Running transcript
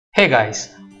Hey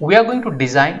guys, we are going to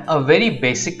design a very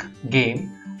basic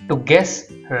game to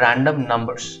guess random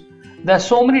numbers. There are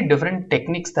so many different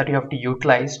techniques that you have to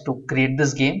utilize to create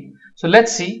this game. So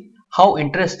let's see how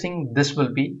interesting this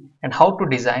will be and how to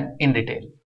design in detail.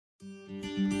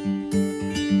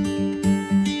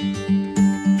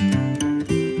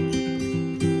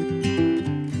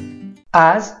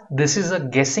 As this is a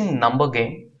guessing number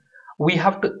game, we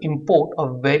have to import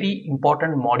a very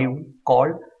important module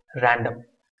called random.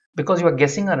 Because you are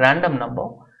guessing a random number,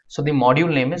 so the module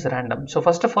name is random. So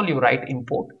first of all, you write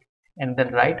import and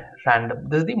then write random.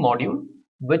 This is the module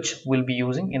which we'll be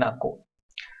using in our code.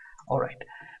 Alright,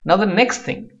 now the next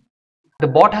thing, the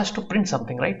bot has to print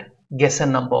something, right? Guess a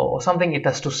number or something it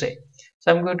has to say.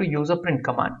 So I'm going to use a print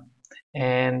command,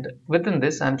 and within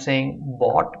this I'm saying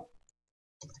bot,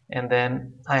 and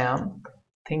then I am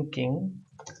thinking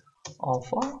of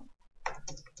a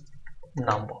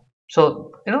number.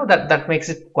 So that makes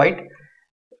it quite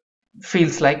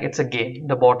feels like it's a game.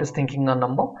 The bot is thinking a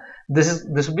number. This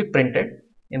will be printed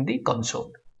in the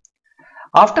console.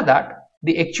 After that,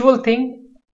 the actual thing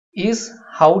is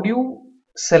how do you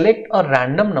select a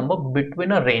random number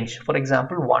between a range, for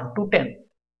example 1 to 10.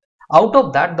 Out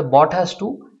of that, the bot has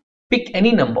to pick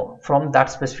any number from that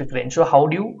specific range. So how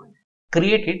do you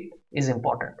create it is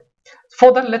important.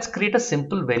 For that, let's create a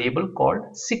simple variable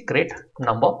called secret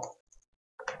number.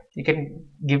 You can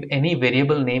give any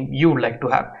variable name you would like to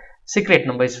have. Secret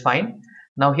number is fine.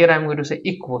 Now here I am going to say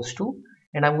equals to,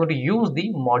 and I am going to use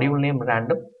the module name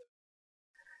random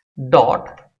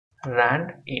dot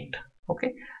rand int.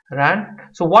 Okay, rand.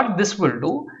 So what this will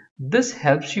do, this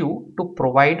helps you to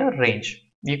provide a range.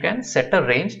 You can set a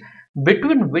range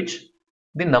between which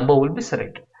the number will be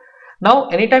selected. Now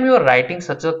anytime you are writing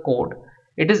such a code,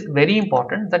 it is very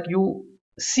important that you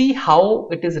see how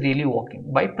it is really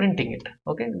working by printing it.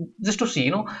 Okay, just to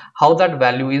see how that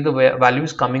value is, the value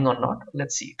is coming or not.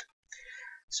 Let's see it.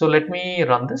 So let me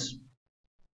run this.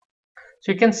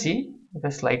 So you can see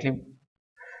slightly.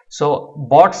 So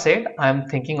bot said I am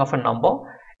thinking of a number,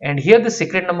 and here the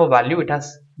secret number value it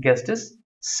has guessed is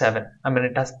 7. I mean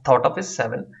it has thought of is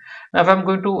 7. Now if I'm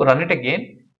going to run it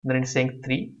again, then it's saying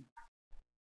 3.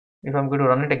 If I'm going to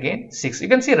run it again, 6. You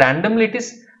can see randomly it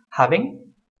is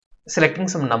selecting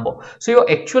some number. So your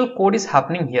actual code is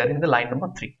happening here in the line number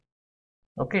 3.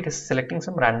 Okay, it is selecting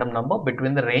some random number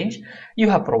between the range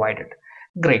you have provided.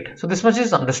 Great. So this much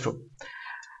is understood.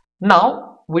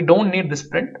 Now we don't need this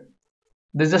print.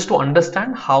 This is just to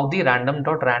understand how the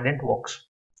random.randint works.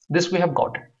 This we have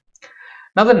got it.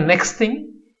 Now the next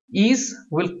thing is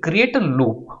we'll create a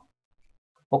loop.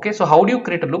 Okay, so how do you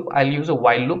create a loop? I'll use a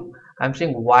while loop. I'm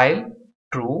saying while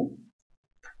true.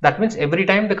 That means every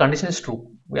time the condition is true.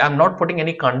 I'm not putting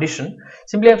any condition.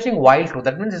 Simply I'm saying while true.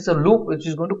 That means it's a loop which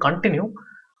is going to continue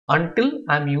until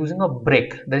I'm using a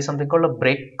break. There is something called a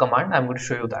break command. I'm going to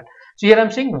show you that. So here I'm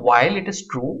saying while it is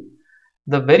true,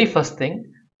 the very first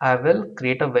thing I will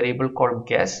create a variable called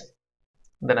guess.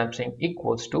 Then I'm saying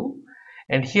equals to,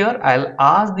 and here I'll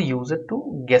ask the user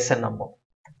to guess a number.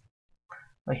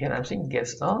 Now here I'm saying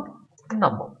guess a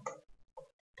number.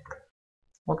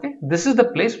 Okay, this is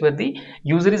the place where the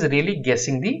user is really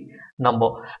guessing the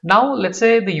number. Now let's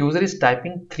say the user is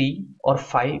typing 3 or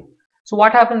 5. So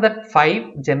what happens that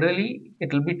 5 generally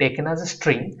it will be taken as a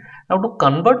string. Now to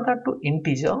convert that to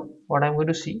integer, what I'm going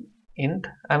to see int,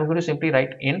 I'm going to simply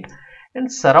write int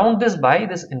and surround this by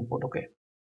this input. Okay,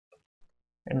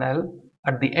 and I'll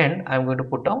at the end I'm going to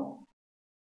put down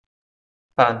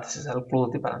parenthesis. I'll close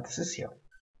the parenthesis here.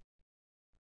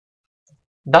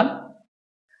 Done.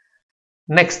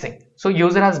 Next thing, so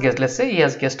user has guessed, let's say he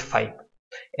has guessed 5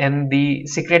 and the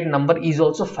secret number is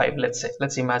also 5.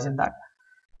 Let's imagine that.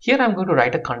 Here I'm going to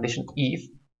write a condition if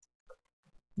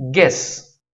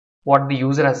guess what the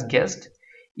user has guessed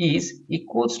is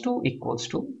equals to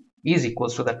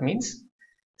that means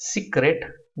secret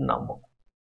number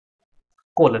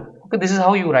colon. Okay, this is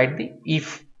how you write the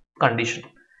if condition.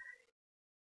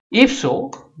 If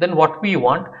so, then what we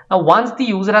want now, once the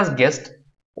user has guessed,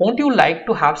 won't you like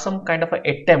to have some kind of an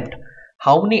attempt,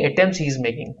 how many attempts he is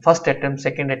making, first attempt,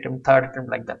 second attempt, third attempt,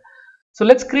 like that. So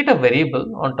let's create a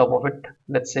variable on top of it.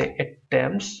 Let's say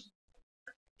attempts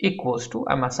equals to,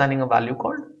 I'm assigning a value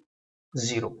called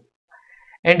 0,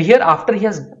 and here after he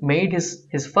has made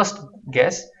his first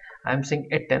guess, I'm saying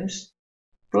attempts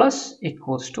plus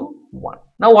equals to 1.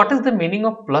 Now what is the meaning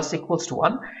of plus equals to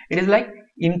 1? It is like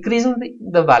increasing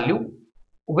the value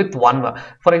with 1.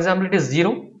 For example, it is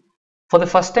 0. For the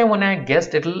first time when I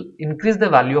guessed, it will increase the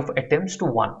value of attempts to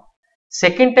 1.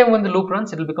 Second time when the loop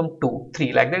runs, it will become 2,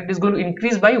 3, like that. It is going to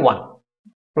increase by 1.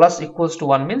 Plus equals to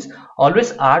 1 means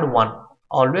always add 1.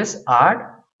 Always add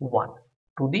 1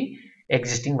 to the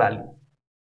existing value.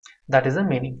 That is the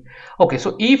meaning. Okay,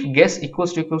 so if guess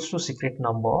equals to secret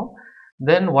number,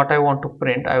 then what I want to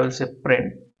print, I will say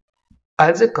print,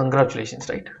 I'll say congratulations,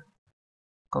 right?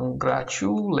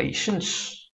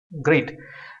 Congratulations. Great.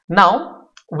 Now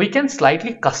we can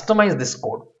slightly customize this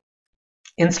code.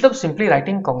 Instead of simply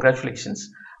writing congratulations,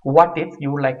 what if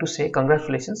you would like to say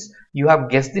congratulations, you have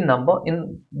guessed the number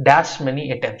in dash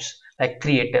many attempts, like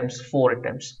 3 attempts, 4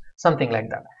 attempts, something like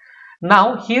that.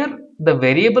 Now here the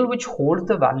variable which holds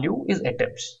the value is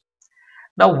attempts.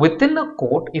 Now within a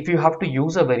quote, if you have to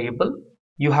use a variable,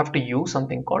 you have to use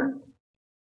something called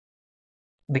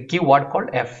the keyword called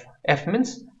f. F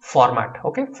means format.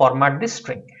 Okay, format this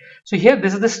string. So here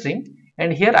this is the string,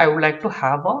 and here I would like to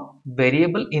have a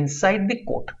variable inside the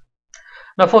quote.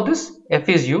 Now for this f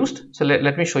is used. So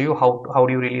let me show you how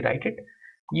do you really write it.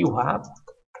 You have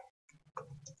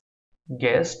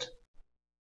guessed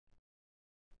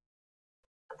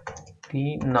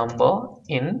the number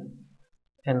in,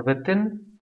 and within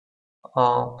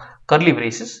curly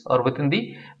braces or within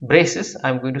the braces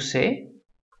I'm going to say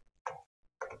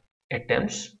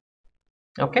attempts.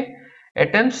 Okay,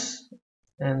 attempts,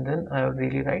 and then I will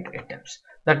really write attempts.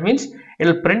 That means it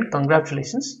will print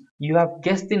congratulations, you have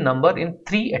guessed the number in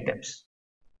 3 attempts.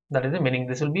 That is the meaning.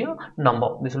 This will be a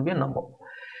number. This will be a number.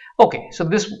 Okay, so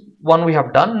this one we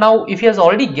have done. Now if he has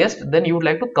already guessed, then you would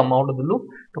like to come out of the loop.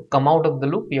 To come out of the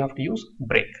loop, you have to use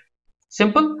break.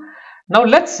 Simple. Now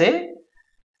let's say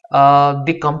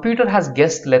the computer has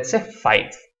guessed, let's say 5.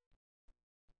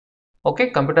 Okay,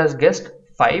 computer has guessed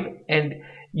 5 and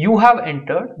you have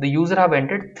entered, the user have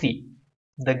entered 3.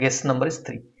 The guess number is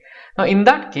 3. Now in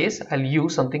that case, I'll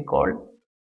use something called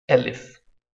elif.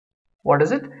 What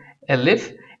is it?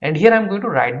 Elif. And here I'm going to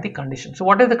write the condition. So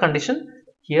what is the condition?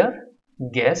 Here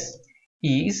guess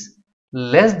is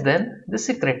less than the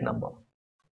secret number.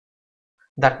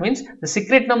 That means the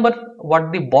secret number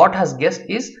what the bot has guessed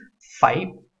is 5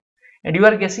 and you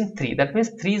are guessing 3. That means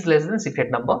 3 is less than secret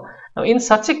number. Now in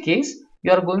such a case,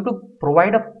 you are going to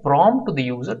provide a prompt to the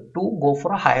user to go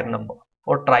for a higher number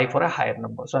or try for a higher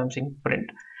number. So I'm saying print,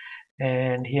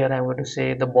 and here I'm going to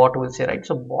say the bot will say, right?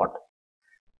 So bot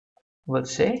will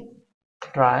say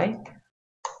try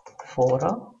for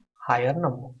a higher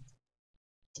number.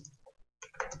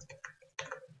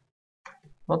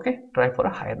 Okay, try for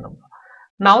a higher number.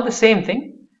 Now the same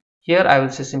thing here, I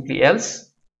will say simply else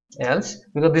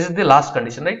because this is the last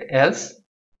condition, right? Else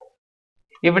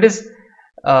if it is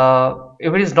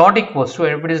not equals to,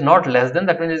 if it is not less than,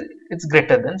 that means it's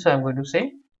greater than. So I'm going to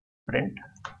say print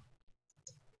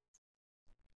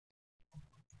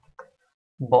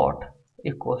bot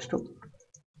equals to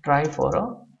try for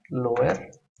a lower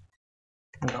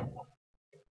number.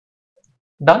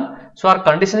 Done. So our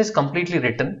condition is completely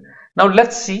written. Now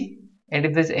let's see, and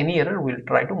if there's any error, we'll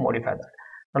try to modify that.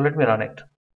 Now let me run it.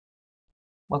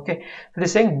 Okay, it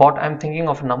is saying bot, I'm thinking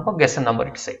of a number, guess a number,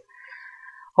 it's saying.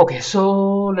 Okay,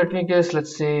 so let me guess,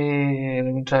 let's say,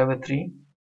 let me try with 3.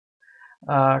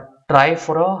 Try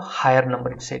for a higher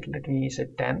number, it said. Let me say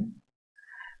 10.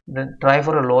 Then try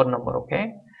for a lower number,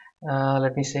 okay.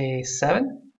 Let me say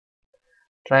 7.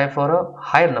 Try for a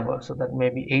higher number, so that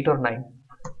may be 8 or 9.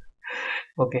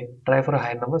 Okay, try for a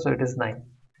higher number, so it is 9.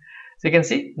 So you can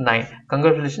see 9.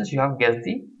 Congratulations, you have guessed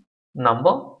the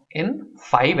number in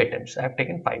 5 attempts. I have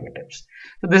taken 5 attempts.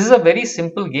 So this is a very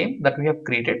simple game that we have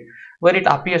created where it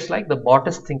appears like the bot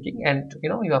is thinking and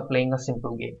you are playing a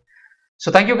simple game.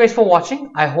 So thank you guys for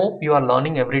watching. I hope you are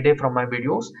learning every day from my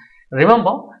videos.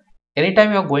 Remember,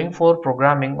 anytime you are going for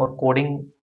programming or coding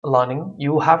learning,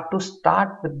 you have to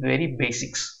start with very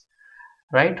basics,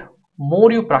 right?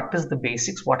 More you practice the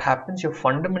basics, what happens, your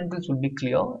fundamentals will be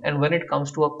clear, and when it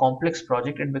comes to a complex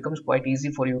project, it becomes quite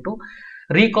easy for you to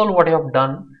recall what you have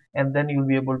done, and then you'll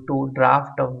be able to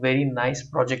draft a very nice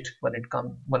project when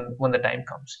the time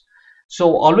comes.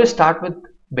 So always start with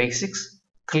basics,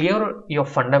 clear your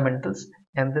fundamentals,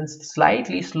 and then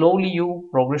slowly you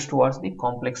progress towards the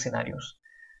complex scenarios.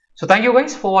 So thank you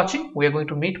guys for watching. We are going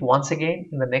to meet once again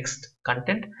in the next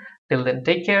content. Till then,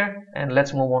 take care and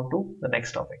let's move on to the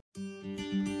next topic.